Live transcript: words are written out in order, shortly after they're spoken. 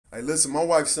Hey, listen, my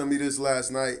wife sent me this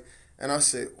last night, and I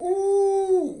said,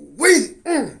 ooh, wee.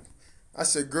 I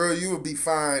said, girl, you would be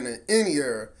fine in any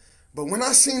era. But when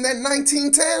I seen that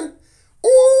 1910,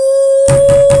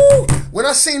 ooh, when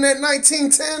I seen that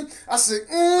 1910, I said,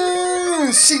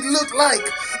 she looked like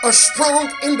a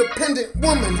strong, independent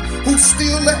woman who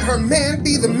still let her man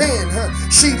be the man.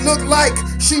 She looked like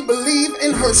she believed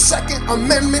in her Second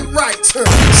Amendment rights. She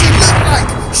looked like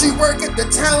she worked at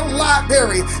the town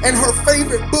library and her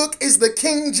favorite book is the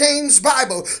King James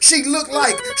Bible. She looked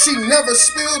like she never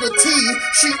spilled a tea,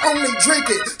 she only drink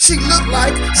it. She looked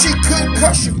like she could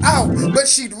cuss you out, but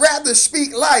she'd rather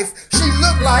speak life. She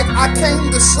looked like I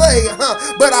came to slay,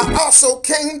 but I also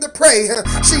came to pray.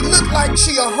 She looked like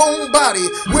she a homebody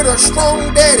with a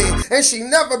strong daddy, and she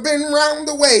never been round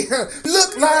the way.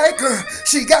 Looked like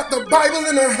she got the Bible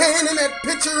in her hand in that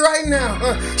picture right now.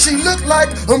 She looked like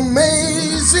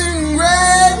Amazing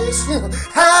Grace,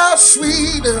 how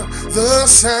sweet the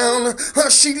sound.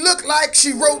 She looked like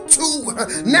she wrote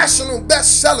 2 national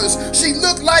bestsellers. She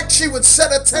looked like she would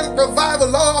set a tent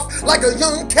revival off like a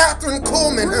young Catherine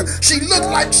Coleman. She looked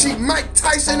like she Mike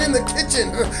Tyson in the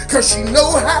kitchen, cause she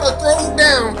know how to throw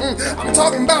down. I'm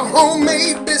talking about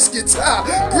homemade biscuits,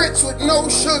 grits with no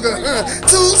sugar,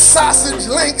 2 sausage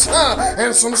links,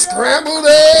 and some scrambled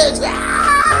eggs.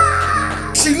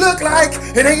 She looked like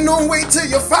it ain't no wait till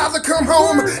your father come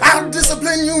home, I'll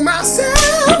discipline you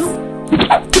myself.